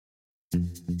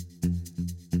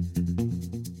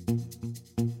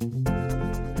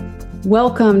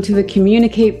Welcome to the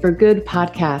Communicate for Good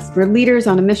podcast, where leaders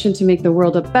on a mission to make the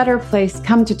world a better place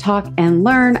come to talk and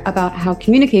learn about how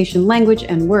communication, language,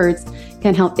 and words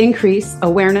can help increase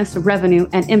awareness, revenue,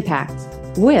 and impact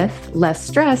with less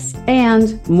stress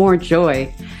and more joy.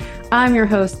 I'm your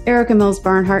host, Erica Mills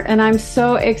Barnhart, and I'm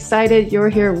so excited you're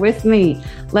here with me.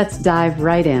 Let's dive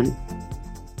right in.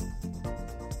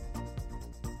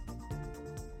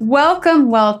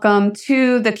 Welcome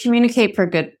to the Communicate for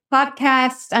Good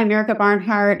podcast. I'm Erica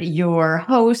Barnhart, your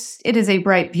host. It is a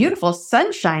bright, beautiful,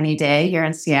 sunshiny day here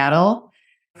in Seattle.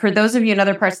 For those of you in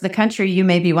other parts of the country, you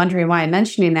may be wondering why I'm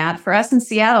mentioning that. For us in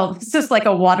Seattle, this is like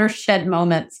a watershed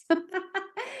moment.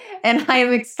 And I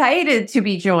am excited to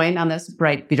be joined on this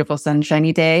bright, beautiful,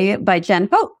 sunshiny day by Jen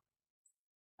Hope.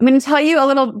 I'm going to tell you a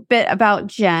little bit about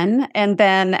Jen. And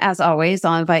then, as always,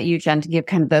 I'll invite you, Jen, to give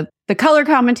kind of the color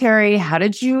commentary. How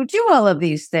did you do all of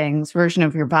these things version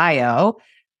of your bio?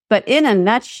 But in a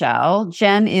nutshell,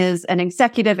 Jen is an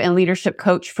executive and leadership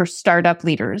coach for startup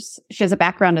leaders. She has a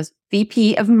background as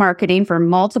VP of marketing for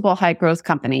multiple high-growth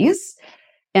companies.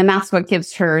 And that's what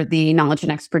gives her the knowledge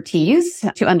and expertise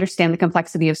to understand the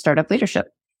complexity of startup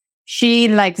leadership. She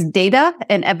likes data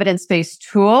and evidence-based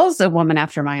tools, a woman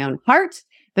after my own heart,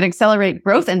 that accelerate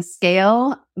growth and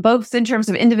scale, both in terms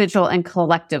of individual and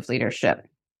collective leadership.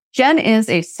 Jen is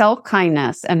a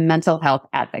self-kindness and mental health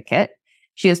advocate.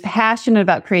 She is passionate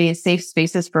about creating safe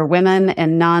spaces for women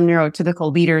and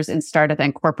non-neurotypical leaders in startup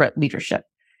and corporate leadership.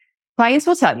 Clients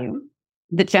will tell you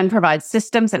that Jen provides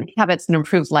systems and habits that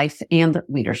improve life and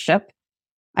leadership.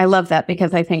 I love that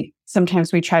because I think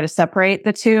sometimes we try to separate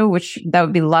the two, which that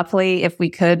would be lovely if we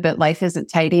could, but life isn't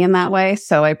tidy in that way.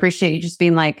 So I appreciate you just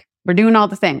being like, we're doing all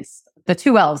the things, the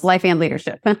two L's, life and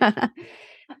leadership.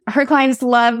 Her clients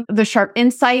love the sharp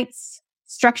insights,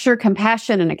 structure,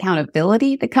 compassion, and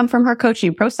accountability that come from her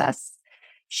coaching process.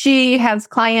 She has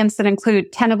clients that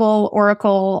include Tenable,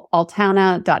 Oracle,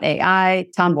 Altana.ai,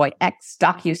 Tomboy X,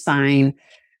 DocuSign,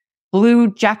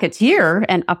 Blue Jacketeer,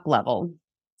 and UpLevel.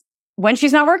 When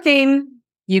she's not working,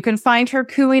 you can find her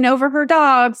cooing over her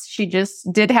dogs. She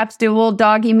just did have to do a little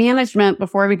doggy management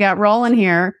before we got rolling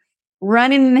here,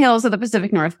 running in the hills of the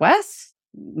Pacific Northwest.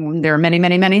 There are many,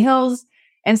 many, many hills.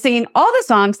 And singing all the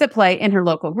songs that play in her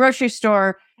local grocery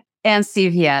store and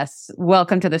CVS.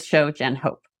 Welcome to the show, Jen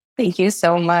Hope. Thank you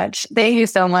so much. Thank you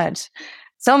so much.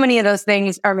 So many of those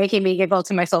things are making me giggle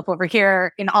to myself over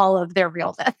here in all of their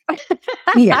realness.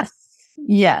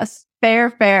 Yes.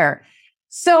 Fair.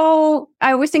 So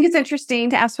I always think it's interesting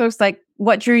to ask folks like,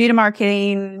 what drew you to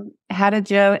marketing? How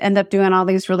did you end up doing all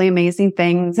these really amazing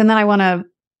things? And then I want to,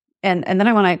 and then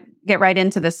I want to get right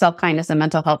into the self-kindness and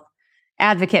mental health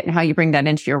advocate and how you bring that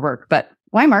into your work. But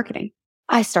why marketing?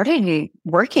 I started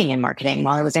working in marketing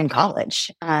while I was in college.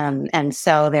 And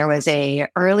so there was a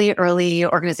early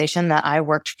organization that I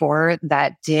worked for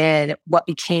that did what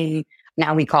became,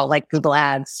 now we call like Google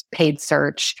Ads, paid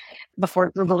search,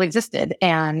 before Google existed.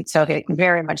 And so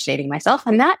very much dating myself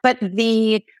on that. But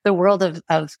the world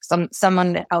of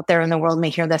someone out there in the world may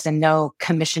hear this and know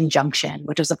Commission Junction,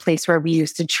 which was a place where we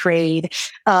used to trade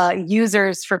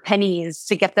users for pennies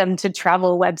to get them to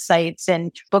travel websites,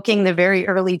 and booking the very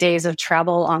early days of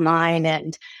travel online,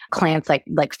 and clients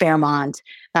like Fairmont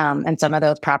and some of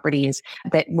those properties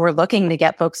that were looking to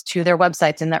get folks to their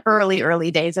websites in the early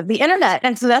days of the internet.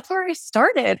 And so that's where I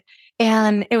started.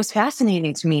 And it was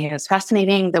fascinating to me. It was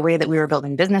fascinating the way that we were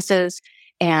building businesses.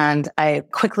 And I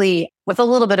quickly, with a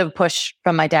little bit of push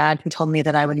from my dad, who told me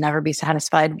that I would never be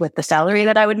satisfied with the salary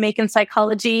that I would make in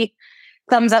psychology,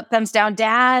 thumbs up, thumbs down,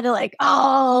 dad, like,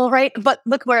 oh, right. But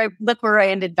look where I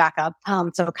ended back up.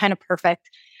 So kind of perfect.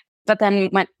 But then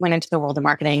went into the world of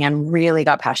marketing and really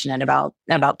got passionate about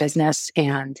business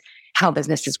and how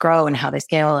businesses grow and how they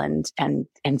scale. And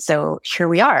so here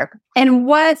we are. And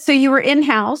so you were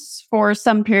in-house for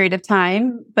some period of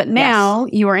time, but now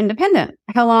you are independent.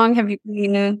 How long have you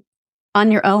been on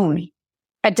your own?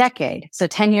 A decade. So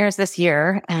 10 years this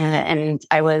year. And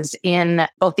I was in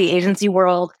both the agency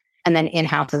world and then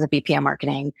in-house as a VP of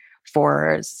marketing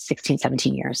for 16,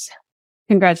 17 years.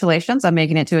 Congratulations on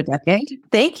making it to a decade.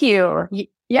 Thank you.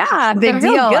 Yeah. Big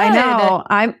deal. I know.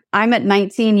 I'm at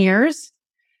 19 years.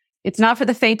 It's not for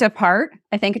the faint of heart.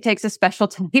 I think it takes a special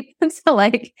type to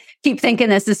like keep thinking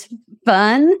this is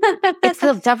fun. It's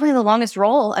definitely the longest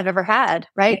role I've ever had,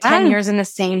 right? Yeah. 10 years in the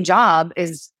same job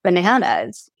is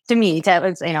bananas to me.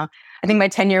 I think my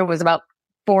tenure was about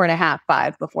 4.5,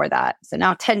 5 before that. So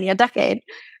now a decade.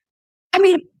 I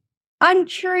mean, I'm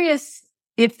curious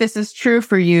if this is true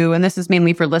for you, and this is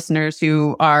mainly for listeners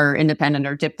who are independent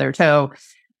or dip their toe.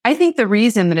 I think the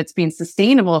reason that it's been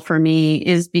sustainable for me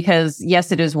is because,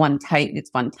 yes, it's one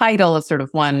title, it's sort of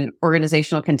one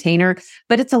organizational container,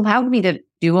 but it's allowed me to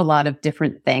do a lot of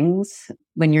different things.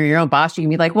 When you're your own boss, you can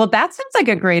be like, well, that sounds like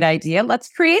a great idea. Let's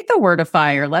create the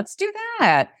wordifier. Let's do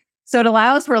that. So it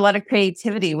allows for a lot of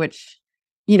creativity, which,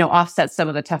 offsets some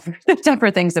of the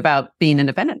tougher things about being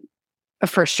independent.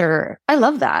 For sure. I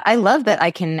love that. I love that I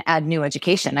can add new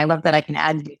education. I love that I can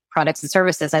add new products and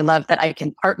services. I love that I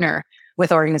can partner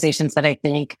with organizations that I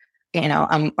think,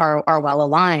 are well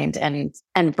aligned and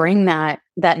bring that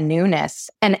newness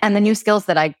and the new skills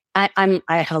that I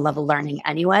have a love of learning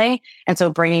anyway. And so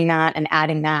bringing that and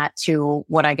adding that to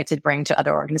what I get to bring to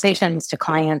other organizations, to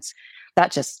clients,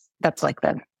 that's like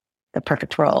the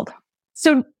perfect world.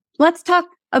 So let's talk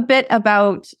a bit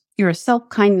about your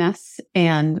self-kindness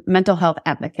and mental health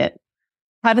advocate.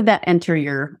 How did that enter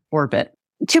your orbit?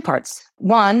 Two parts.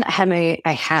 One,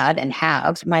 I had and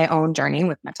have my own journey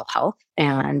with mental health,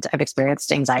 and I've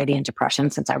experienced anxiety and depression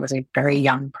since I was a very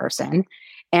young person,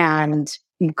 and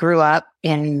grew up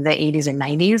in the 80s and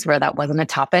 90s where that wasn't a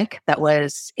topic that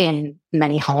was in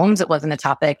many homes. It wasn't a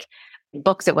topic in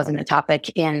books. It wasn't a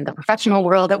topic in the professional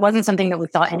world. It wasn't something that we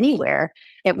saw anywhere.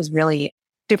 It was really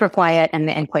super quiet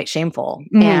and quite shameful.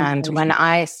 Mm-hmm. And when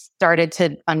I started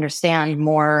to understand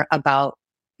more about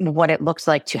what it looks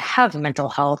like to have mental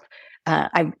health,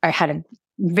 I had a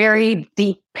very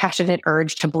deep, passionate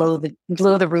urge to blow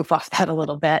the roof off that a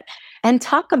little bit and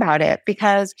talk about it,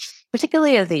 because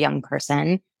particularly as a young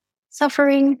person,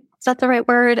 suffering, is that the right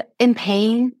word? In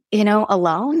pain,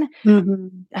 alone, mm-hmm.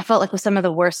 I felt like was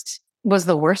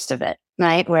the worst of it,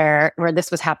 right? Where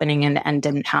this was happening and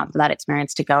didn't have that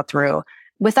experience to go through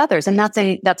with others. And that's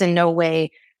in no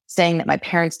way saying that my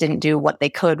parents didn't do what they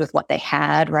could with what they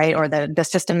had, right? Or the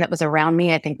system that was around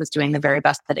me, I think, was doing the very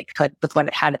best that it could with what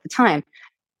it had at the time.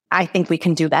 I think we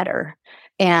can do better.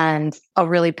 And a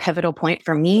really pivotal point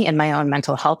for me in my own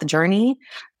mental health journey,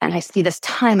 and I see this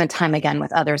time and time again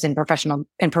with others in professional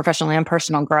and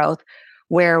personal growth,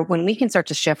 where when we can start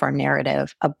to shift our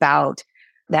narrative about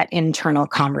that internal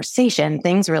conversation,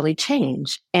 things really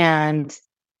change. And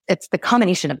it's the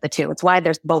combination of the two. It's why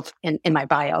there's both in my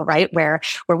bio, right? Where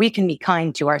we can be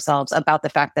kind to ourselves about the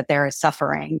fact that there is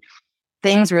suffering.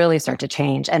 Things really start to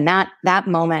change. And that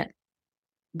moment,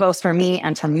 both for me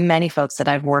and for many folks that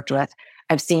I've worked with,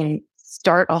 I've seen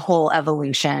start a whole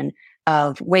evolution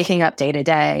of waking up day to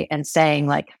day and saying,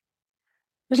 like,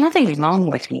 there's nothing wrong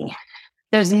with me.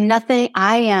 There's nothing.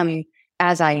 I am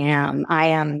as I am. I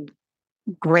am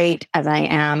great as I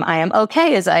am. I am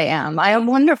okay as I am. I am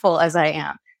wonderful as I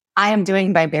am. I am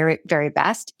doing my very, very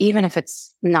best, even if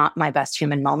it's not my best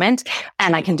human moment,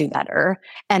 and I can do better.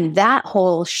 And that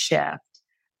whole shift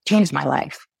changed my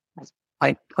life.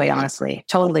 Quite honestly,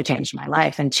 totally changed my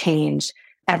life and changed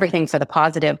everything for the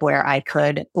positive, where I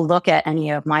could look at many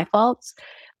of my faults,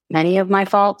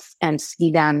 and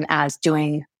see them as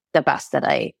doing the best that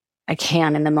I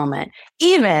can in the moment,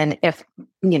 even if,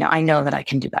 I know that I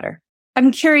can do better.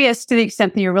 I'm curious, to the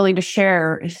extent that you're willing to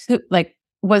share, like,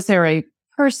 was there a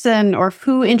person or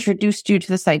who introduced you to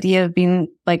this idea of being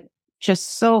like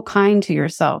just so kind to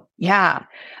yourself? Yeah,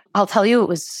 I'll tell you, it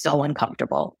was so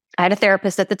uncomfortable. I had a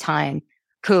therapist at the time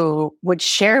who would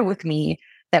share with me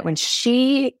that when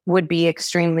she would be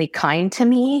extremely kind to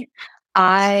me,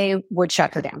 I would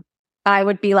shut her down. I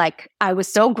would be like, I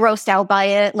was so grossed out by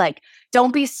it. Like,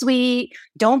 don't be sweet.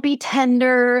 Don't be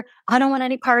tender. I don't want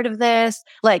any part of this.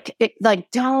 I think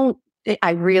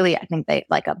they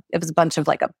it was a bunch of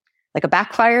like a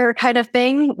backfire kind of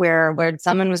thing where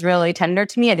someone was really tender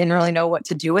to me. I didn't really know what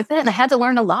to do with it. And I had to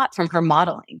learn a lot from her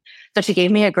modeling. So she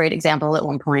gave me a great example at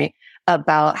one point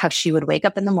about how she would wake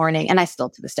up in the morning. And I still,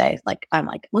 to this day, I'm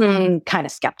kind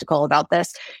of skeptical about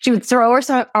this. She would throw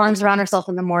her arms around herself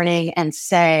in the morning and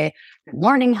say, "Good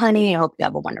morning, honey. I hope you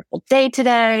have a wonderful day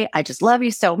today. I just love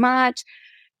you so much."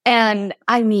 And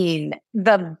I mean,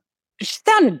 she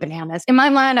sounded bananas. In my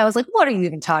mind, I was like, what are you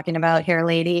even talking about here,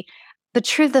 lady? The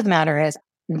truth of the matter is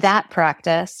that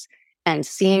practice and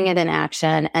seeing it in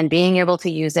action and being able to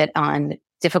use it on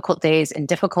difficult days and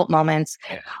difficult moments,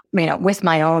 with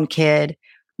my own kid,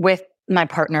 with my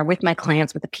partner, with my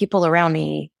clients, with the people around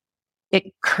me,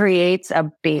 it creates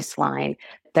a baseline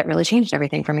that really changed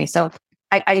everything for me. So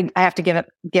I have to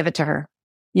give it to her.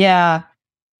 Yeah.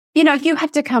 You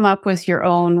have to come up with your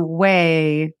own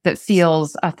way that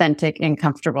feels authentic and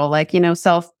comfortable. Like, a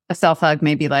self hug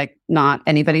may be like not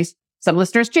some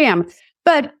listeners' jam,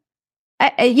 but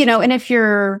and if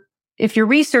you're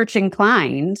research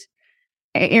inclined,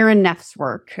 Aaron Neff's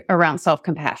work around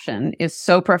self-compassion is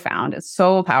so profound. It's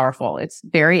so powerful. It's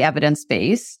very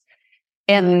evidence-based.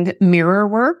 And mirror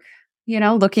work,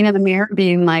 looking in the mirror,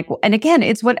 being like, and again,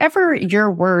 it's whatever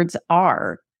your words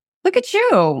are. Look at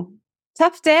you.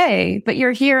 Tough day, but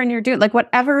you're here and you're doing like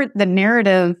whatever the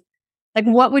narrative, like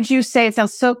what would you say? It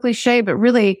sounds so cliche, but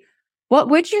really, what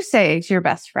would you say to your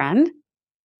best friend?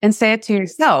 And say it to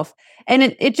yourself. And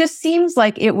it just seems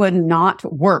like it would not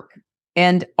work.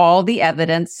 And all the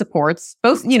evidence supports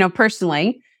both,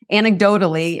 personally,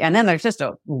 anecdotally, and then there's just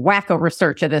a wacko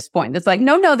research at this point. It's like,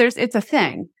 no, it's a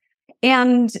thing.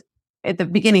 And at the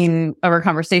beginning of our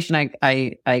conversation,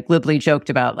 I glibly joked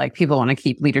about like people want to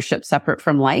keep leadership separate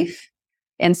from life.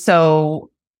 And so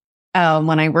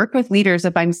when I work with leaders,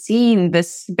 if I'm seeing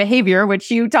this behavior, which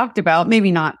you talked about,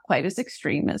 maybe not quite as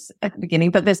extreme as at the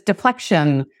beginning, but this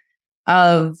deflection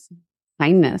of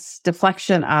kindness,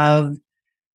 deflection of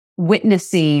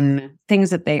witnessing things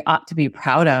that they ought to be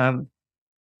proud of,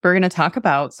 we're going to talk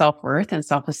about self-worth and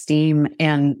self-esteem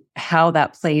and how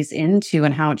that plays into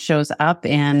and how it shows up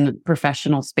in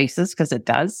professional spaces, because it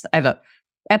does. I have an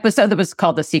episode that was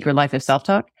called The Secret Life of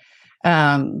Self-Talk,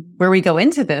 where we go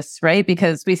into this, right?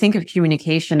 Because we think of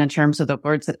communication in terms of the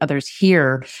words that others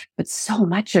hear, but so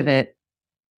much of it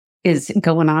is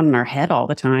going on in our head all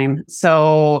the time.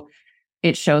 So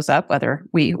it shows up whether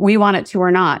we want it to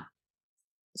or not.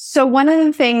 So one of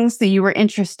the things that you were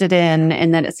interested in,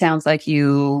 and that it sounds like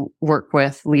you work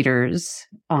with leaders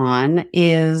on,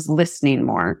 is listening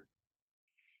more.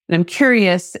 And I'm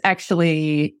curious,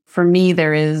 actually, for me,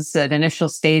 there is an initial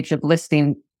stage of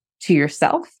listening to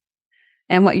yourself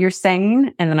and what you're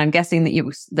saying. And then I'm guessing that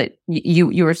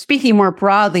you were speaking more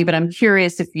broadly, but I'm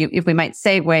curious if we might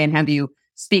segue and have you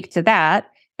speak to that,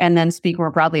 and then speak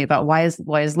more broadly about why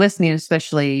is listening,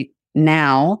 especially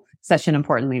now, such an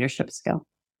important leadership skill.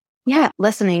 Yeah,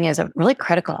 listening is a really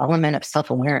critical element of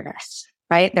self-awareness,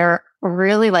 right? They're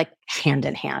really like hand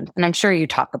in hand. And I'm sure you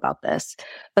talk about this,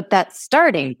 but that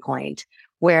starting point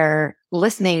where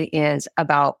listening is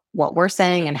about what we're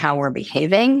saying and how we're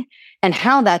behaving and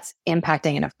how that's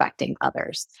impacting and affecting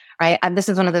others, right? And this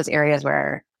is one of those areas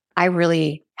where I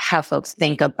really have folks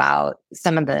think about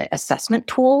some of the assessment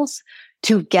tools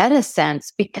to get a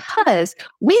sense, because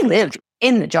we live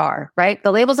in the jar, right?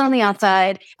 The label's on the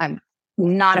outside. I'm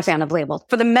not a fan of labels.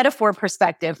 For the metaphor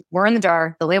perspective, we're in the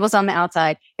jar, the label's on the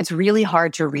outside. It's really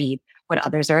hard to read what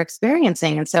others are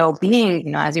experiencing. And so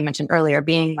being, as you mentioned earlier,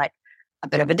 being like a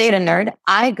bit of a data nerd,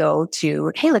 I go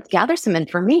to, hey, let's gather some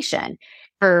information.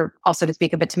 For also to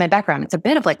speak a bit to my background, it's a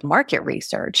bit of like market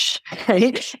research,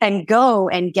 right? And go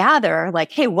and gather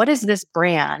like, hey, what is this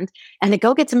brand? And to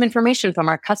go get some information from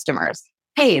our customers.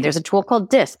 Hey, there's a tool called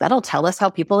DISC that'll tell us how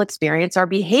people experience our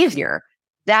behavior.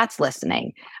 That's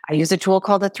listening. I use a tool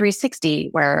called a 360,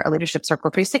 where a leadership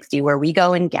circle 360, where we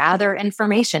go and gather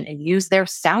information and use their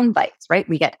sound bites, right?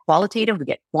 We get qualitative, we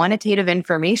get quantitative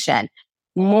information,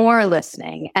 more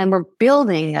listening. And we're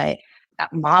building a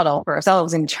model for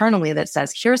ourselves internally that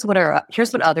says, here's what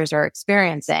others are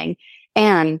experiencing.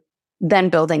 And then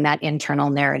building that internal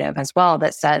narrative as well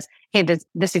that says, hey,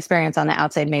 this experience on the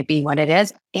outside may be what it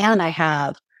is. And I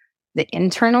have the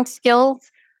internal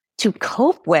skills to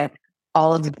cope with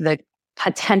all of the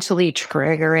potentially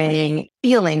triggering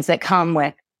feelings that come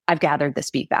with, I've gathered this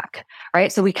feedback,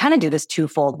 right? So we kind of do this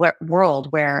twofold world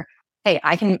where, hey,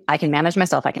 I can manage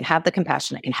myself. I can have the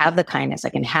compassion. I can have the kindness. I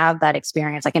can have that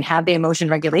experience. I can have the emotion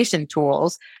regulation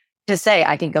tools to say,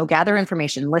 I can go gather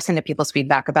information, listen to people's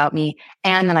feedback about me,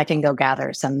 and then I can go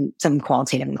gather some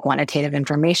qualitative and quantitative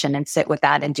information and sit with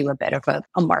that and do a bit of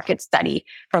a market study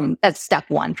that's step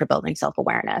one for building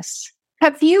self-awareness.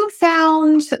 Have you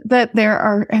found that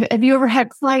have you ever had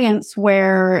clients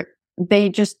where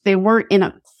they weren't in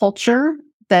a culture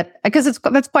because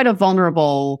that's quite a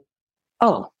vulnerable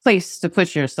place to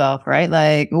put yourself, right?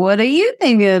 Like, what do you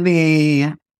think of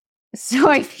me? So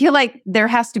I feel like there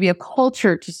has to be a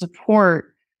culture to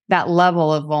support that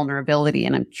level of vulnerability.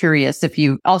 And I'm curious if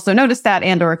you also noticed that,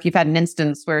 and or if you've had an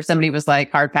instance where somebody was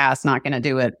like, hard pass, not going to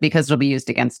do it because it'll be used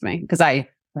against me. Because I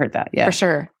heard that. Yeah, for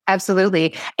sure.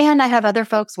 Absolutely. And I have other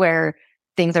folks where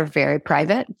things are very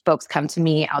private. Folks come to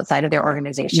me outside of their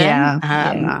organization.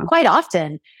 Quite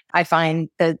often, I find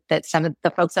that some of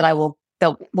the folks that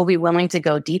will be willing to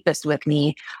go deepest with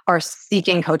me are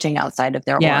seeking coaching outside of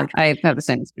their org. Yeah, I've had the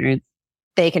same experience.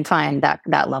 They can find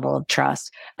that level of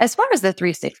trust. As far as the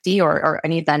 360 or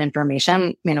any of that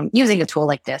information, using a tool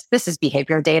like this is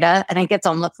behavior data. And it gets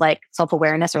almost like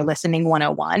self-awareness or listening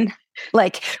 101.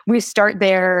 Like we start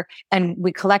there and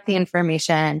we collect the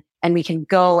information and we can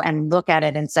go and look at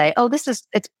it and say, oh,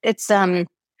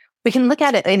 we can look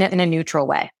at it in a neutral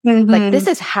way. Mm-hmm. Like this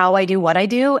is how I do what I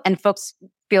do. And folks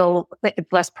feel like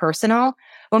it's less personal.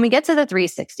 When we get to the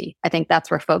 360, I think that's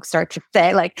where folks start to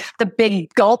say like the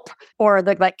big gulp or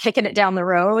the like kicking it down the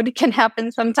road can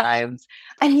happen sometimes.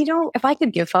 And if I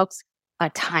could give folks a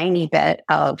tiny bit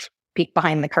of peek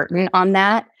behind the curtain on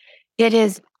that, it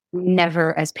is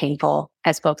never as painful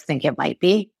as folks think it might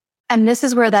be. And this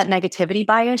is where that negativity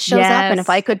bias shows up. And if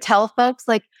I could tell folks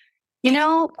like,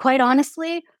 quite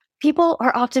honestly, people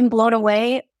are often blown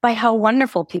away by how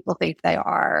wonderful people think they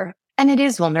are. And it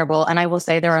is vulnerable. And I will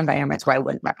say there are environments where I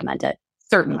wouldn't recommend it,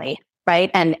 certainly.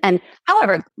 Right. And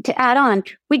however, to add on,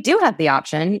 we do have the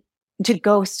option to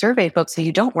go survey folks who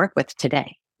you don't work with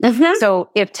today. Mm-hmm. So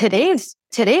if today's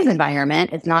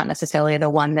environment is not necessarily the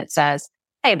one that says,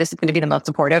 hey, this is going to be the most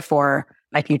supportive for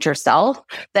my future self,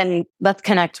 then let's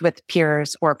connect with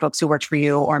peers or folks who worked for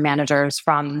you or managers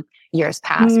from years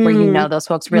past where those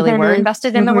folks really were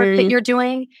invested in the work that you're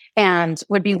doing and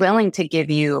would be willing to give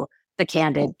you the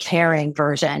candid, caring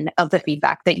version of the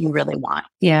feedback that you really want.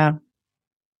 Yeah.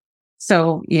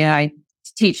 So, I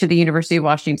teach at the University of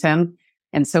Washington.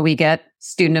 And so we get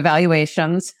student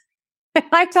evaluations.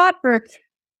 I taught for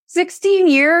 16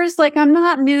 years. Like, I'm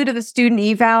not new to the student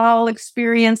eval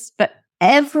experience, but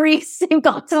every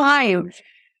single time,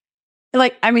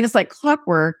 it's like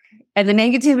clockwork. And the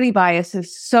negativity bias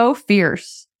is so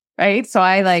fierce, right? So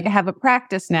I have a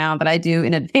practice now that I do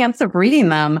in advance of reading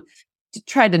them to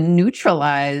try to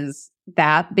neutralize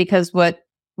that, because what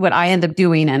I end up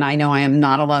doing, and I know I am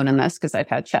not alone in this because I've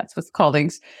had chats with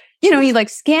colleagues, you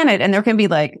scan it and there can be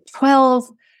like 12,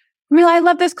 really, I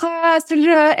love this class. Da, da,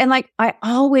 da. And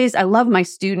I love my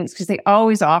students because they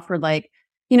always offer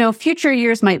future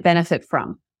years might benefit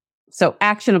from. So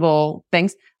actionable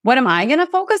things. What am I going to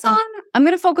focus on? I'm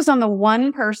going to focus on the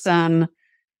one person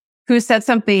who said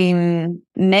something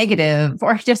negative,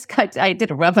 or I did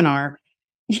a webinar.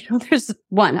 There's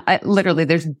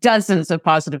there's dozens of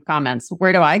positive comments.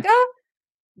 Where do I go?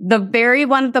 The very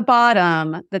one at the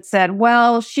bottom that said,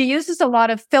 well, she uses a lot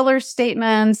of filler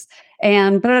statements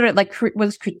and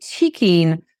was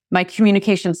critiquing my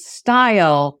communication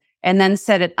style, and then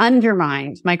said it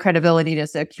undermined my credibility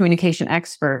as a communication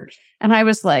expert. And I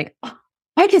was like,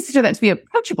 I consider that to be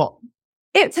approachable.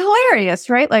 It's hilarious,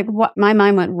 right? My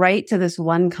mind went right to this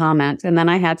one comment. And then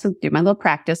I had to do my little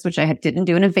practice, which I didn't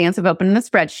do in advance of opening the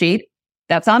spreadsheet.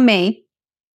 That's on me.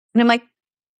 And I'm like,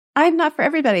 I'm not for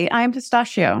everybody. I am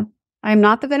pistachio. I'm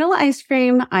not the vanilla ice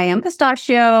cream. I am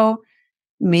pistachio.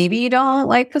 Maybe you don't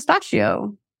like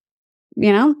pistachio.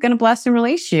 Gonna bless and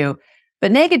release you.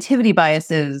 But negativity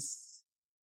bias is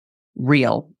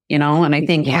real, and I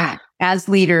think as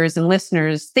leaders and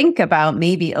listeners think about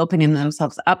maybe opening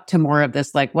themselves up to more of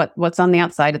this, what's on the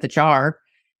outside of the jar,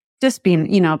 just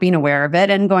being aware of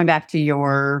it and going back to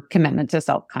your commitment to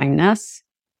self-kindness,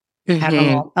 have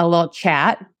a little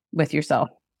chat with yourself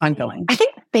ongoing. I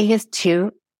think the thing is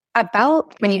too,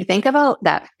 about when you think about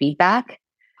that feedback,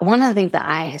 one of the things that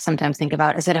I sometimes think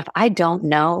about is that if I don't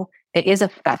know, it is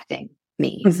affecting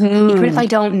me. Even if I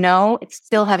don't know, it's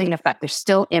still having an effect. There's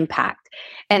still impact.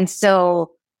 And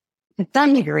so to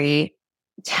some degree,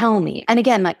 tell me. And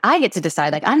again, I get to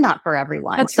decide, I'm not for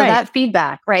everyone. That's right. That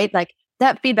feedback, right?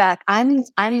 That feedback, I'm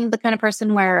the kind of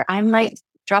person where I might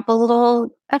drop a little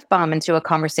F-bomb into a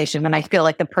conversation when I feel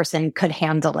like the person could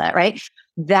handle it, right?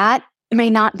 That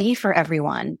may not be for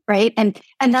everyone, right? And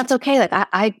that's okay.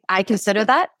 I consider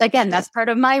that, again, that's part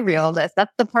of my real list.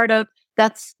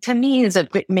 That's to me is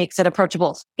what makes it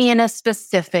approachable in a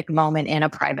specific moment in a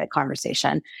private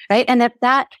conversation, right? And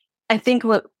I think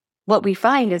what we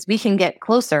find is we can get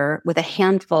closer with a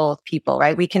handful of people,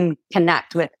 right? We can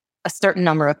connect with a certain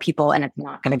number of people and it's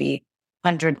not going to be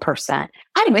 100%.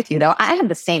 I'm with you though. I have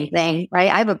the same thing,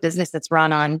 right? I have a business that's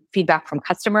run on feedback from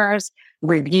customers,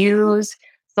 reviews,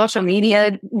 social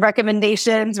media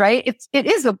recommendations, right? It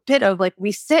is a bit of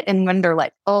we sit and wonder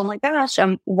oh my gosh,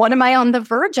 what am I on the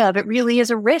verge of? It really is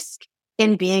a risk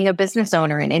in being a business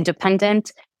owner and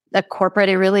independent, a corporate.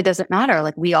 It really doesn't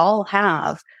matter. We all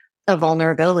have a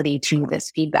vulnerability to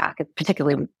this feedback,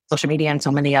 particularly with social media and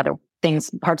so many other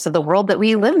things, parts of the world that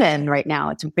we live in right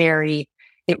now.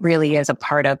 It really is a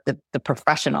part of the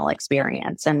professional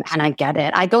experience. And I get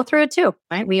it. I go through it too,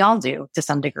 right? We all do to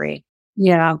some degree.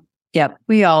 Yeah. Yep.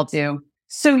 We all do.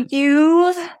 So I'm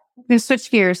going to switch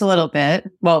gears a little bit.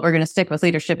 Well, we're going to stick with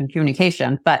leadership and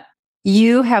communication, but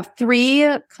you have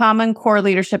 3 common core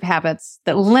leadership habits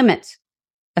that limit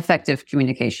effective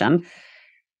communication.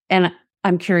 And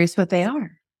I'm curious what they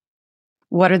are.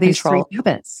 What are these 3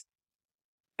 habits?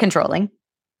 Controlling,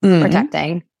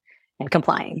 protecting, and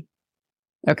complying.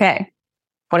 Okay.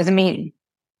 What does it mean?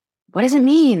 What does it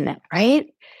mean? Right?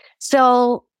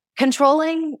 So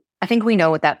controlling I think we know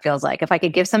what that feels like. If I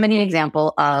could give somebody an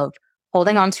example of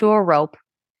holding onto a rope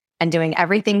and doing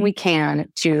everything we can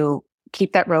to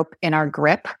keep that rope in our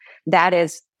grip, that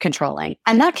is controlling.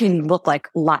 And that can look like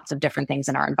lots of different things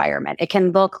in our environment. It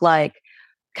can look like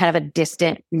kind of a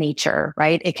distant nature,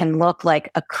 right? It can look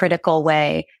like a critical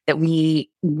way that we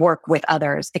work with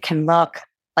others. It can look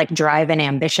like drive and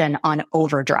ambition on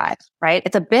overdrive, right?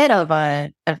 It's a bit of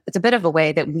a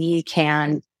way that we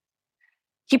can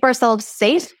keep ourselves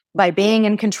safe by being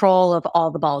in control of all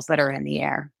the balls that are in the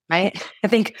air, right? I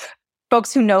think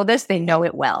folks who know this, they know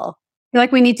it well. I feel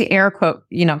like we need to air quote,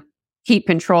 keep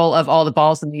control of all the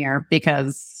balls in the air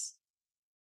because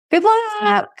good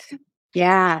luck.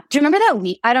 Yeah. Do you remember that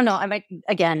Wii? I don't know.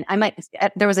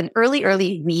 There was an early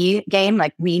Wii game,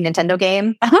 like Wii Nintendo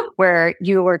game, where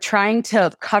you were trying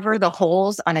to cover the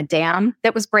holes on a dam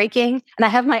that was breaking. And I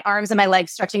have my arms and my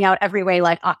legs stretching out every way,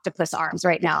 like octopus arms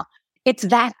right now. It's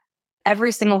that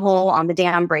every single hole on the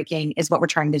dam breaking is what we're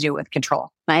trying to do with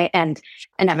control, right? And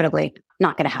inevitably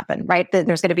not going to happen, right?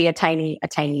 There's going to be a tiny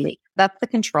leak. That's the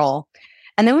control.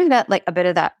 And then we've got like a bit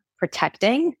of that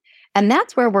protecting. And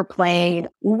that's where we're playing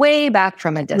way back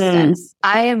from a distance.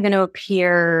 I am going to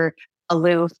appear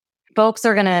aloof. Folks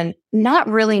are going to not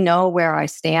really know where I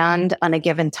stand on a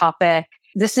given topic.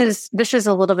 This is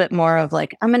a little bit more of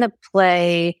like, I'm going to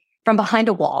play from behind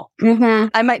a wall.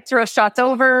 I might throw shots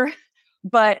over,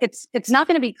 but it's not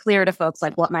going to be clear to folks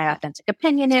like what my authentic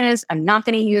opinion is. I'm not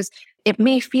going to use, it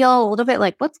may feel a little bit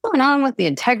like, what's going on with the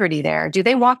integrity there? Do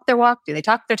they walk their walk? Do they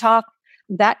talk their talk?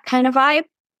 That kind of vibe.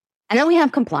 And then we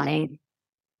have complying.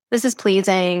 This is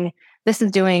pleasing. This is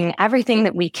doing everything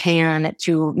that we can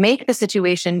to make the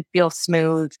situation feel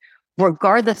smooth,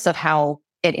 regardless of how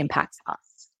it impacts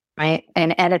us, right?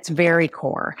 And at its very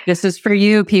core. This is for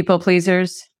you, people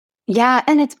pleasers. Yeah.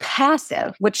 And it's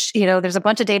passive, which, there's a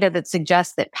bunch of data that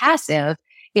suggests that passive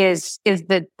is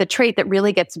the trait that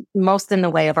really gets most in the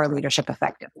way of our leadership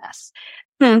effectiveness.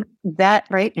 That,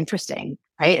 right? Interesting.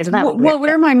 Right? Isn't that well,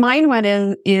 where my mind went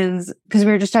in is because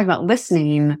we were just talking about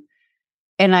listening.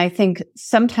 And I think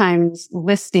sometimes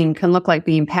listening can look like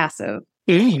being passive.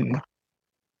 So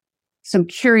I'm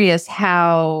curious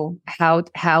how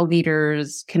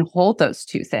leaders can hold those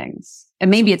two things.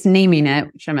 And maybe it's naming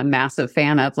it, which I'm a massive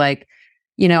fan of. Like,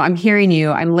 I'm hearing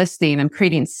you, I'm listening, I'm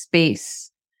creating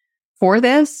space for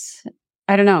this.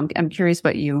 I don't know. I'm curious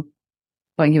what you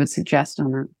would suggest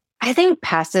on that. I think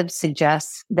passive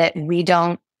suggests that we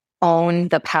don't own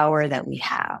the power that we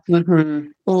have.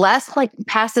 Less like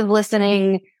passive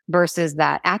listening versus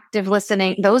that active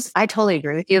listening. Those, I totally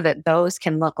agree with you that those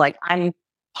can look like I'm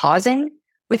pausing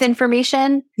with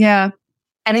information. Yeah.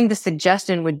 I think the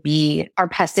suggestion would be our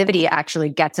passivity actually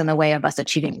gets in the way of us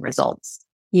achieving results.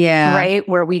 Yeah. Right?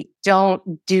 Where we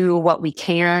don't do what we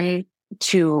can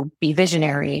to be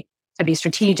visionary, to be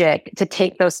strategic, to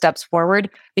take those steps forward,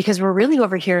 because we're really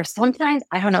over here. Sometimes,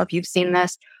 I don't know if you've seen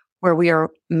this, where we are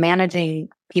managing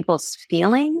people's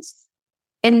feelings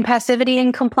in passivity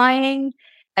and complying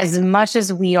as much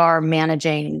as we are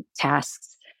managing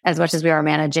tasks, as much as we are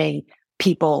managing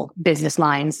people, business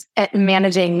lines, and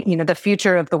managing, the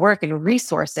future of the work and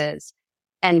resources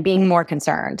and being more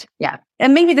concerned. Yeah.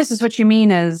 And maybe this is what you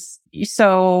mean is,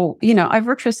 so, I've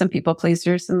worked with some people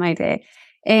pleasers in my day.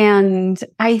 And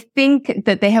I think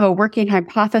that they have a working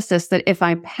hypothesis that if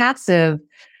I'm passive,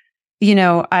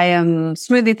 I am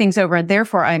smoothing things over and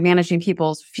therefore I'm managing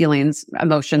people's feelings,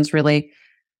 emotions, really.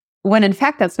 When in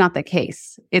fact, that's not the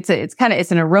case. It's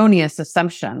an erroneous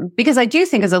assumption, because I do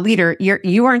think as a leader,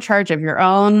 you are in charge of your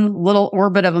own little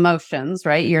orbit of emotions,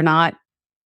 right? You're not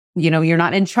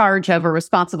in charge of or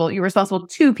responsible. You're responsible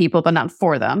to people, but not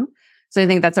for them. So I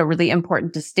think that's a really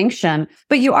important distinction,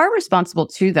 but you are responsible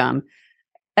to them.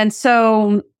 And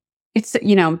so it's,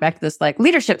 back to this like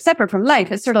leadership separate from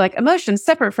life. It's sort of like emotions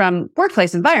separate from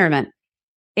workplace environment.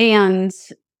 And,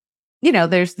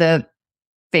 there's the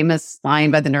famous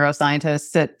line by the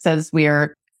neuroscientists that says we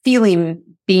are feeling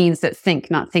beings that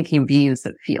think, not thinking beings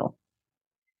that feel.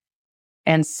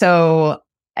 And so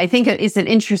I think it's an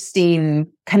interesting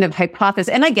kind of hypothesis.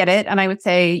 And I get it. And I would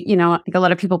say, I think a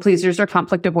lot of people pleasers are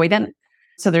conflict avoidant.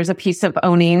 So there's a piece of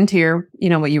owning to your,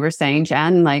 what you were saying,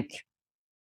 Jen, like,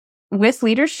 with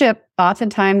leadership,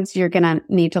 oftentimes you're going to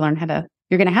need to learn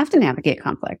you're going to have to navigate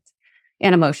conflict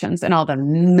and emotions and all the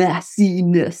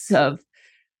messiness of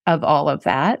all of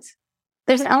that.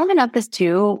 There's an element of this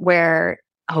too, where,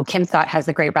 Kim Thought has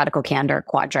the great radical candor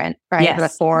quadrant, right? Yes. The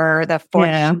four,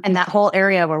 yeah. And that whole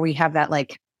area where we have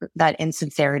that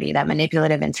insincerity, that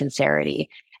manipulative insincerity.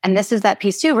 And this is that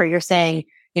piece too, where you're saying,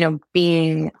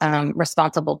 being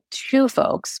responsible to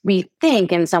folks. We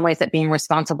think in some ways that being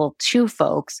responsible to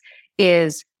folks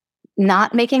is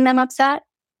not making them upset,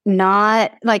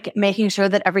 not like making sure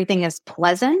that everything is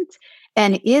pleasant.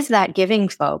 And is that giving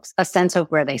folks a sense of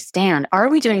where they stand? Are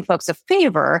we doing folks a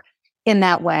favor in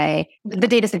that way? The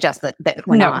data suggests that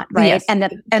we're not, right? Yes. And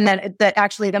that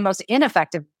actually the most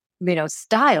ineffective,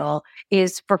 style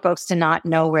is for folks to not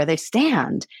know where they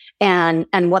stand and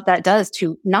what that does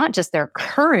to not just their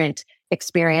current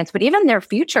experience, but even their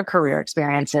future career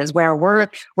experiences, where we're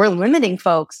limiting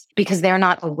folks because they're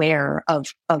not aware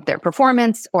of their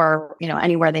performance or,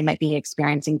 anywhere they might be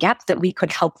experiencing gaps that we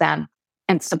could help them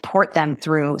and support them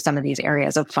through some of these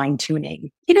areas of fine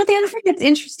tuning. The other thing that's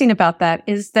interesting about that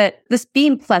is that this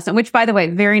being pleasant, which by the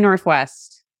way, very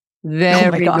Northwest,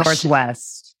 very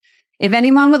Northwest. If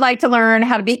anyone would like to learn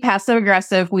how to be passive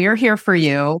aggressive, we are here for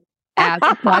you as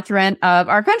a quadrant of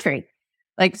our country.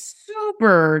 Like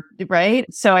super, right?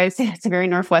 So I say it's a very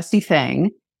Northwesty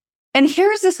thing. And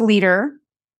here's this leader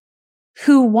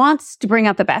who wants to bring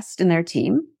out the best in their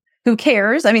team, who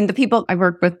cares. I mean, the people I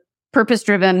work with,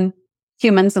 purpose-driven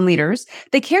humans and leaders,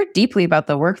 they care deeply about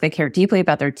the work. They care deeply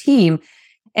about their team.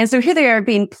 And so here they are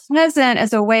being pleasant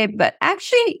as a way, but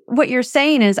actually what you're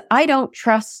saying is, I don't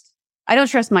trust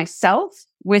myself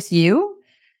with you.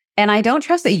 And I don't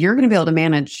trust that you're going to be able to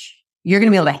manage, you're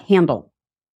going to be able to handle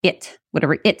it,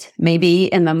 whatever it may be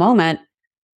in the moment.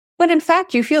 But in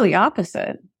fact, you feel the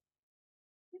opposite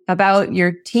about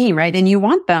your team, right? And you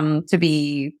want them to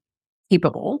be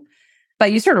capable,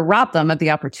 but you sort of rob them of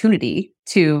the opportunity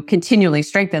to continually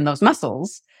strengthen those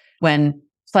muscles when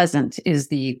pleasant is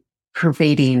the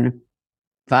pervading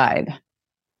vibe.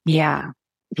 Yeah.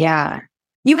 Yeah.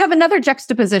 You have another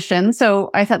juxtaposition.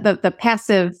 So I thought the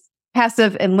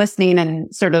passive and listening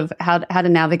and sort of how to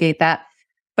navigate that.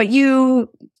 But you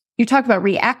talk about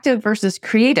reactive versus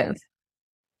creative.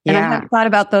 And I haven't thought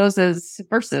about those as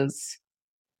versus.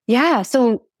 Yeah.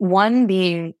 So one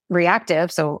being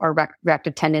reactive, so our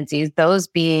reactive tendencies, those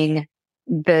being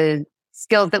the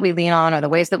skills that we lean on or the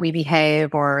ways that we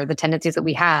behave or the tendencies that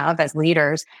we have as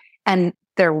leaders. And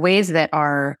they're ways that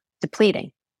are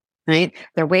depleting. Right?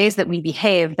 There are ways that we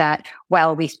behave that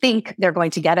while we think they're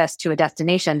going to get us to a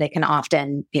destination, they can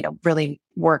often, really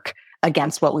work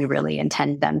against what we really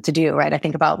intend them to do. Right? I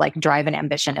think about like drive and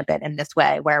ambition a bit in this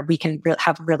way, where we can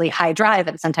have really high drive,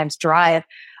 and sometimes drive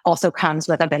also comes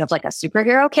with a bit of like a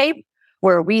superhero cape,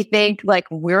 where we think like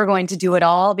we're going to do it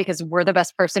all because we're the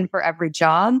best person for every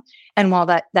job. And while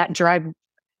that drive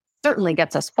certainly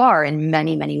gets us far in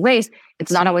many, many ways,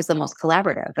 it's not always the most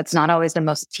collaborative. It's not always the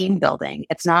most team building.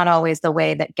 It's not always the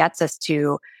way that gets us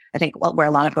to, I think, where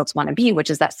a lot of folks want to be,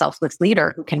 which is that selfless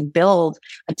leader who can build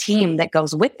a team that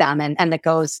goes with them and that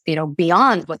goes,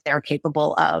 beyond what they're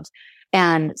capable of.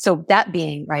 And so that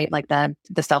being, right, like the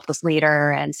selfless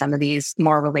leader and some of these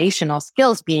more relational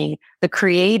skills being the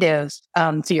creative,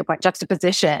 to your point,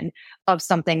 juxtaposition of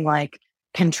something like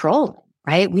control.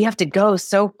 Right? We have to go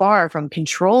so far from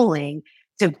controlling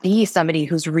to be somebody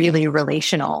who's really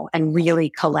relational and really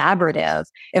collaborative.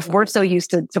 If we're so used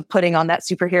to putting on that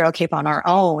superhero cape on our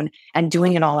own and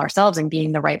doing it all ourselves and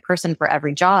being the right person for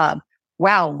every job,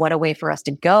 wow, what a way for us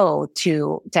to go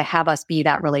to have us be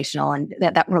that relational and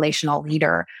that relational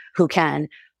leader who can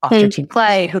foster team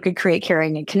play, who can create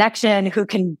caring and connection, who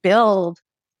can build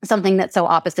something that's so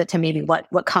opposite to maybe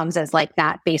what comes as like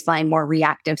that baseline, more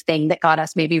reactive thing that got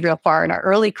us maybe real far in our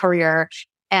early career.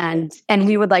 And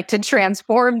we would like to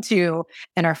transform to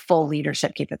in our full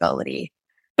leadership capability.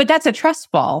 But that's a trust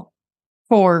fall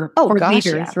for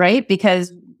leaders, right?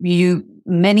 Because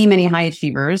many, many high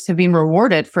achievers have been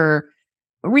rewarded for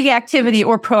reactivity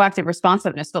or proactive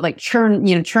responsiveness, but like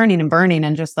churning and burning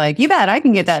and just like, you bet I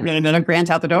can get that grant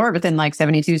out the door within like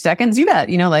 72 seconds. You bet,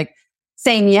 like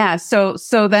saying yes.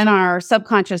 So then our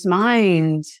subconscious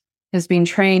mind has been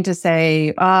trained to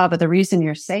say, but the reason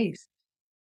you're safe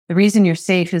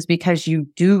is because you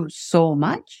do so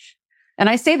much. And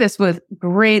I say this with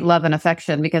great love and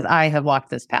affection because I have walked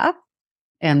this path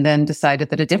and then decided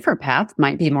that a different path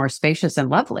might be more spacious and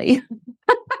lovely.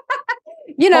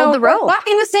 The road.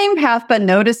 Walking the same path, but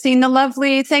noticing the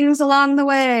lovely things along the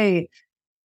way.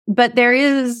 But there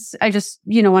is, I just,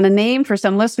 want to name for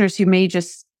some listeners who may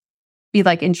just be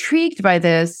like intrigued by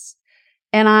this.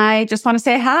 And I just want to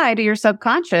say hi to your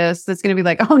subconscious that's going to be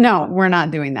like, oh no, we're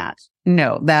not doing that.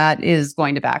 No, that is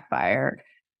going to backfire.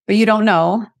 But you don't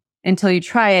know until you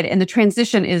try it. And the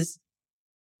transition is,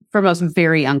 for most,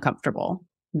 very uncomfortable.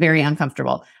 Very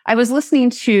uncomfortable. I was listening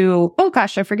to, I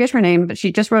forget her name, but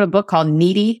she just wrote a book called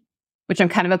Needy, which I'm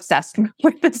kind of obsessed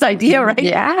with this idea, right?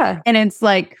 Yeah. And it's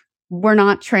like, we're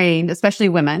not trained, especially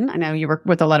women. I know you work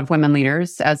with a lot of women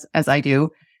leaders as I do.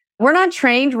 We're not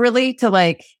trained really to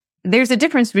like there's a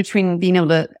difference between being able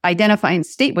to identify and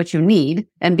state what you need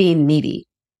and being needy,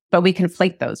 but we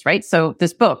conflate those, right? So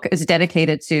this book is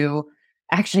dedicated to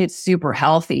actually, it's super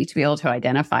healthy to be able to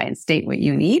identify and state what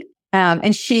you need.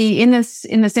 And she, in this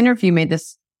interview, made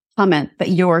this comment that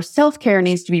your self-care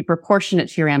needs to be proportionate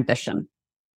to your ambition.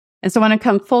 And so I want to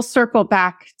come full circle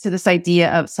back to this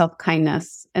idea of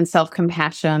self-kindness and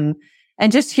self-compassion,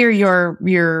 and just hear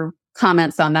your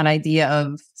comments on that idea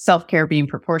of self-care being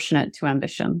proportionate to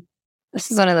ambition.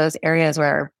 This is one of those areas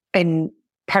where, in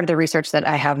part of the research that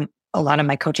I have a lot of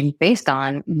my coaching based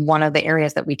on, one of the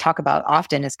areas that we talk about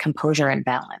often is composure and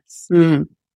balance. Mm.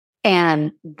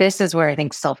 And this is where I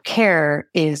think self-care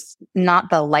is not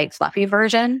the light, fluffy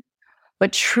version,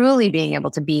 but truly being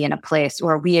able to be in a place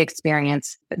where we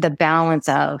experience the balance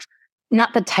of,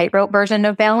 not the tightrope version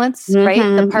of balance, right?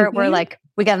 The part where like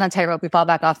we get on the tightrope, we fall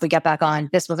back off, we get back on.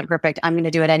 This wasn't perfect. I'm going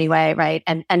to do it anyway, right?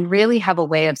 And really have a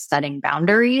way of setting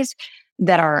boundaries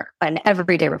that are an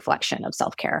everyday reflection of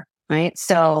self-care, right?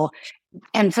 So,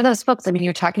 and for those folks, I mean, when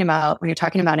you're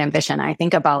talking about ambition, I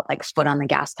think about like foot on the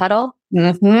gas pedal,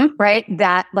 right?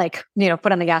 That like,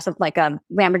 foot on the gas of like a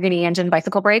Lamborghini engine,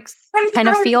 bicycle brakes kind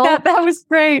of feel. That was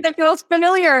great. That feels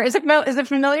familiar. Is it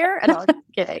familiar? No, I'm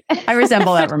kidding. I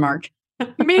resemble that remark.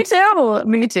 Me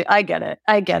too. I get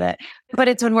it. But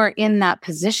it's when we're in that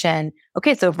position.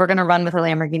 Okay, so if we're going to run with a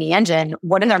Lamborghini engine,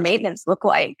 what does our maintenance look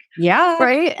like? Yeah.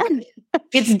 Right?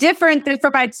 It's different than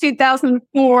for my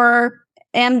 2004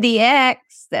 MDX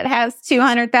that has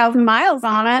 200,000 miles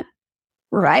on it.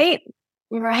 Right.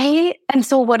 And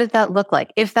so what does that look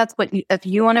like? If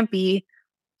you want to be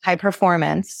high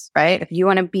performance, right? If you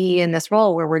want to be in this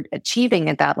role where we're achieving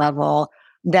at that level,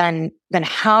 then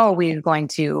how are we going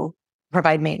to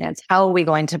provide maintenance? How are we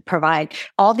going to provide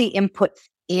all the inputs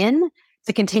in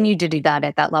to continue to do that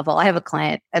at that level? I have a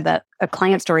client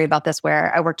story about this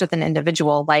where I worked with an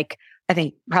individual, like I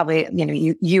think probably,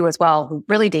 you as well, who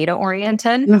really data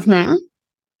oriented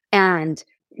and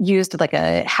used like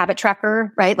a habit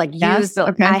tracker, right? Like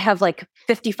I have like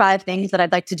 55 things that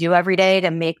I'd like to do every day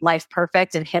to make life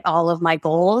perfect and hit all of my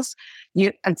goals.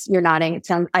 You're nodding. It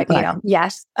sounds,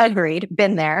 yes, agreed.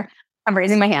 Been there. I'm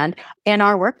raising my hand. In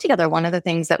our work together, one of the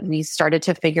things that we started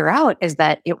to figure out is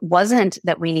that it wasn't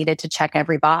that we needed to check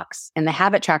every box in the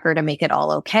habit tracker to make it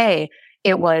all okay.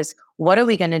 It was, what are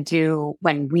we going to do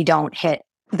when we don't hit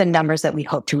the numbers that we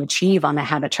hope to achieve on the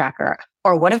habit tracker?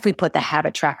 Or what if we put the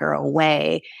habit tracker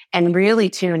away and really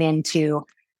tune into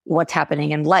what's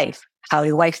happening in life? How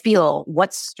do I feel?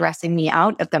 What's stressing me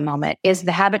out at the moment? Is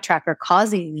the habit tracker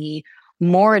causing me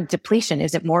more depletion?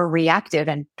 Is it more reactive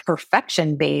and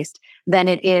perfection based than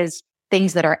it is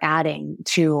things that are adding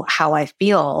to how I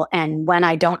feel? And when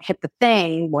I don't hit the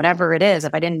thing, whatever it is,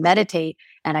 if I didn't meditate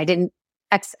and I didn't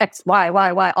X, Y,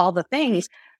 all the things,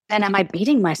 then am I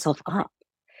beating myself up?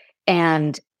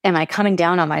 And am I coming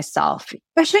down on myself?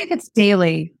 Especially if it's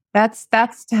daily. That's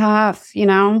tough,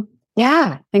 Yeah.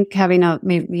 I think having a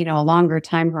longer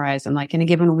time horizon, like in a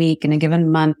given week, in a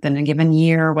given month, in a given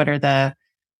year, what are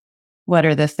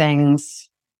the things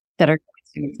that are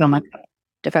consuming so much?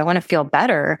 If I want to feel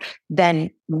better,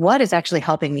 then what is actually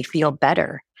helping me feel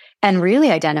better? And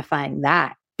really identifying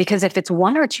that. Because if it's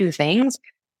one or two things,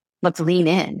 let's lean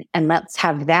in and let's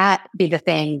have that be the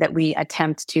thing that we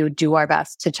attempt to do our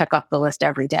best to check off the list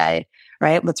every day,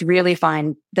 right? Let's really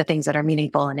find the things that are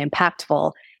meaningful and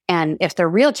impactful. And if the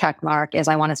real check mark is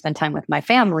I want to spend time with my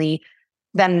family,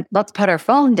 then let's put our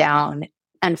phone down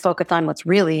and focus on what's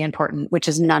really important, which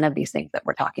is none of these things that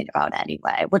we're talking about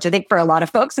anyway, which I think for a lot of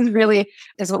folks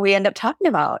is what we end up talking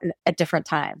about at different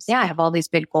times. Yeah, I have all these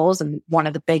big goals. And one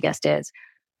of the biggest is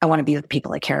I want to be with the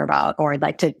people I care about, or I'd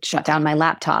like to shut down my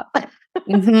laptop.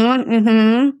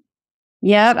 Yeah.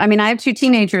 I mean, I have two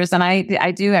teenagers and I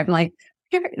I'm like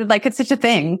it's such a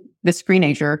thing, the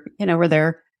screenager, where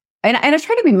they're, and I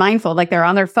try to be mindful, like they're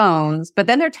on their phones, but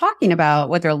then they're talking about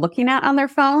what they're looking at on their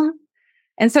phone.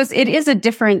 And so it is a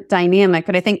different dynamic,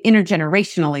 but I think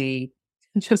intergenerationally,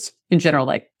 just in general,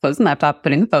 like closing the laptop,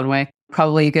 putting the phone away,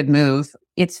 probably a good move.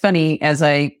 It's funny, as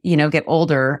I, get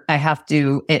older, I have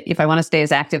to, if I want to stay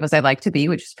as active as I like to be,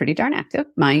 which is pretty darn active,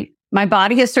 my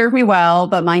body has served me well,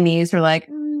 but my knees are like,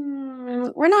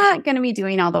 we're not going to be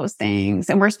doing all those things.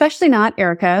 And we're especially not,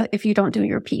 Erica, if you don't do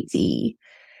your PT.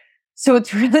 So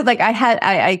it's really like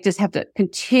I just have to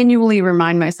continually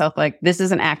remind myself, like, this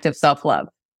is an act of self-love.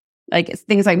 Like it's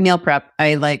things like meal prep.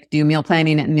 I like do meal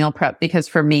planning and meal prep because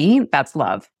for me, that's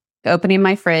love. Opening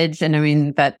my fridge and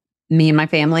knowing that me and my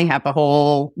family have a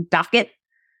whole docket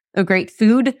of great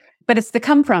food, but it's the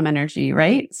come from energy,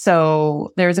 right?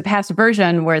 So there's a past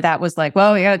version where that was like,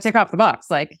 well, you got to tick off the box,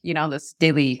 like, this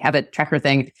daily habit tracker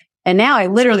thing. And now I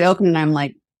literally open it and I'm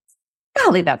like,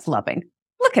 golly, that's loving.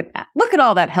 Look at that. Look at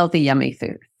all that healthy, yummy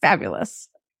food. Fabulous.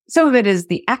 Some of it is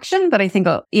the action, but I think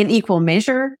in equal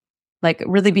measure, like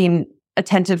really being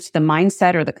attentive to the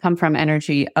mindset or the come from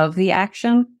energy of the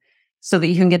action so that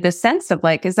you can get this sense of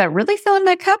like, is that really filling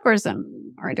my cup or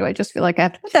do I just feel like I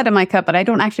have to put that in my cup, but I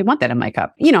don't actually want that in my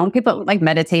cup? People like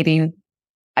meditating.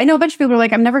 I know a bunch of people are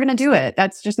like, I'm never going to do it.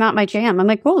 That's just not my jam. I'm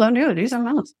like, cool, don't do it. Do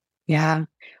something else. Yeah.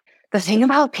 The thing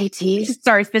about PT,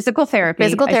 physical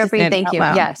therapy. Thank you.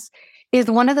 Yes. Is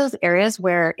one of those areas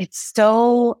where it's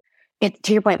to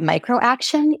your point, micro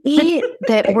action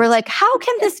that we're like, how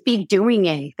can this be doing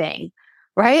anything?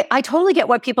 Right? I totally get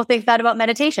what people think that about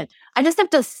meditation. I just have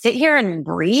to sit here and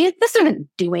breathe. This isn't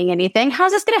doing anything.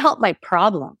 How's this going to help my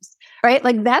problems? Right?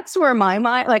 Like that's where my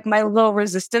mind, like my little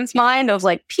resistance mind of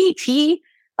like PT,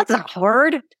 that's not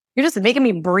hard. You're just making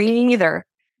me breathe and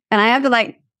I have to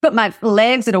like put my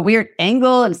legs at a weird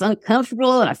angle and it's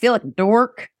uncomfortable and I feel like a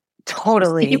dork.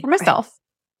 Totally. For myself.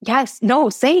 Yes. No,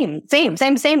 same. And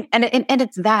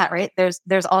it's that, right?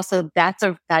 There's also that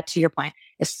to your point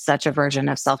is such a version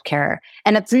of self-care.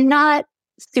 And it's not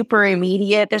super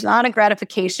immediate. There's not a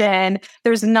gratification.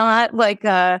 There's not like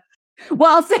so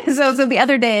the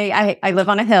other day I live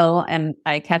on a hill and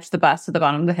I catch the bus at the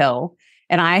bottom of the hill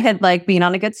and I had like been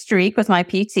on a good streak with my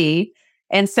PT.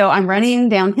 And so I'm running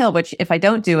downhill, which if I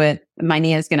don't do it, my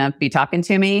knee is going to be talking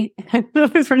to me. I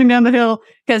was running down the hill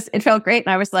because it felt great.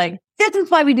 And I was like, this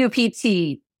is why we do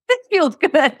PT. This feels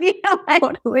good.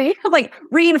 Totally. Like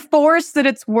reinforce that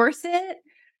it's worth it.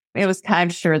 It was kind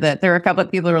of sure that there were a couple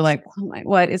of people who were like, oh my,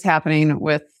 what is happening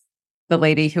with the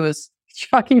lady who was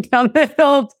walking down the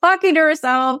hill, talking to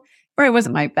herself? Or it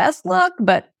wasn't my best look,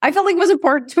 but I felt like it was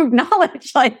important to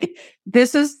acknowledge like,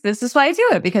 this is why I do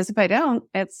it. Because if I don't,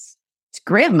 it's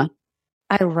grim.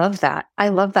 I love that.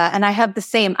 And I have the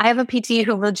same. I have a PT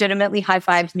who legitimately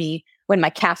high-fived me when my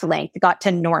calf length got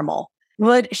to normal.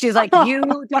 She's like, you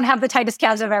don't have the tightest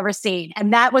calves I've ever seen.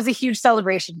 And that was a huge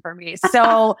celebration for me.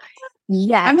 So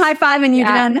yes. I'm high-fiving you,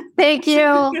 Jen. Thank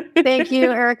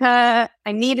you, Erica.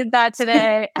 I needed that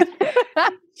today.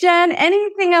 Jen,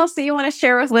 anything else that you want to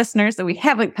share with listeners that we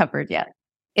haven't covered yet?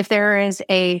 If there is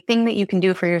a thing that you can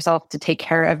do for yourself to take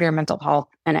care of your mental health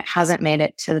and it hasn't made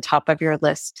it to the top of your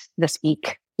list this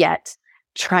week yet,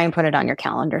 try and put it on your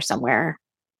calendar somewhere.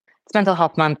 It's Mental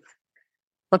Health Month.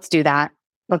 Let's do that.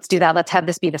 Let's have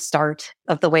this be the start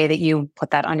of the way that you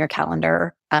put that on your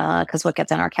calendar. Because what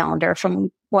gets on our calendar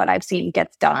from what I've seen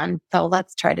gets done. So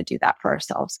let's try to do that for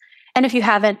ourselves. And if you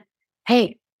haven't,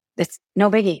 hey, it's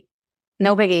no biggie.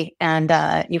 And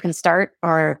you can start,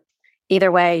 or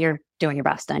either way, you're doing your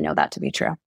best. I know that to be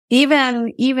true.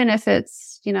 Even if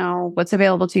it's, what's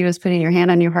available to you is putting your hand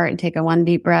on your heart and take one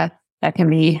deep breath. That can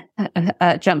be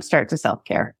a jump start to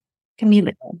self-care. Can be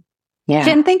little. Yeah.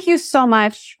 Jen, thank you so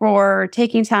much for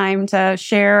taking time to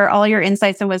share all your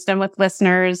insights and wisdom with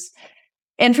listeners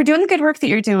and for doing the good work that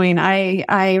you're doing. I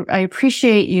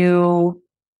appreciate you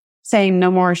saying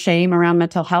no more shame around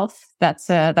mental health. That's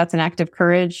an act of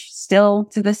courage still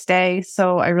to this day.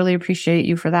 So I really appreciate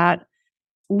you for that.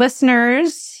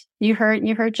 Listeners, you heard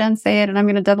Jen say it, and I'm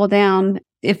going to double down.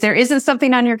 If there isn't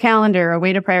something on your calendar, a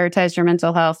way to prioritize your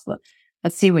mental health,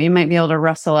 let's see what you might be able to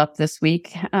rustle up this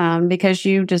week, because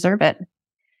you deserve it.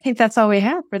 I think that's all we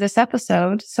have for this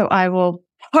episode. So I will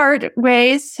part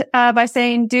ways by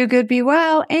saying do good, be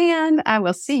well, and I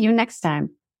will see you next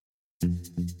time.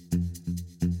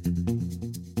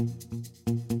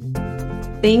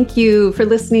 Thank you for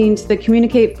listening to the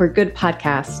Communicate for Good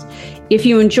podcast. If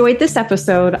you enjoyed this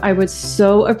episode, I would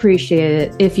so appreciate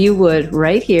it if you would,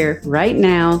 right here, right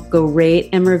now, go rate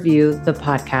and review the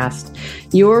podcast.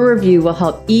 Your review will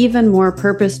help even more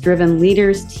purpose-driven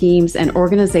leaders, teams, and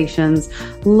organizations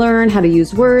learn how to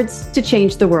use words to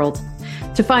change the world.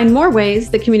 To find more ways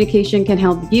that communication can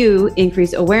help you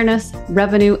increase awareness,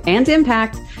 revenue, and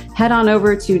impact, head on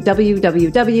over to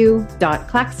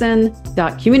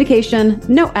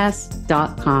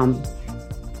www.claxon.communication.com.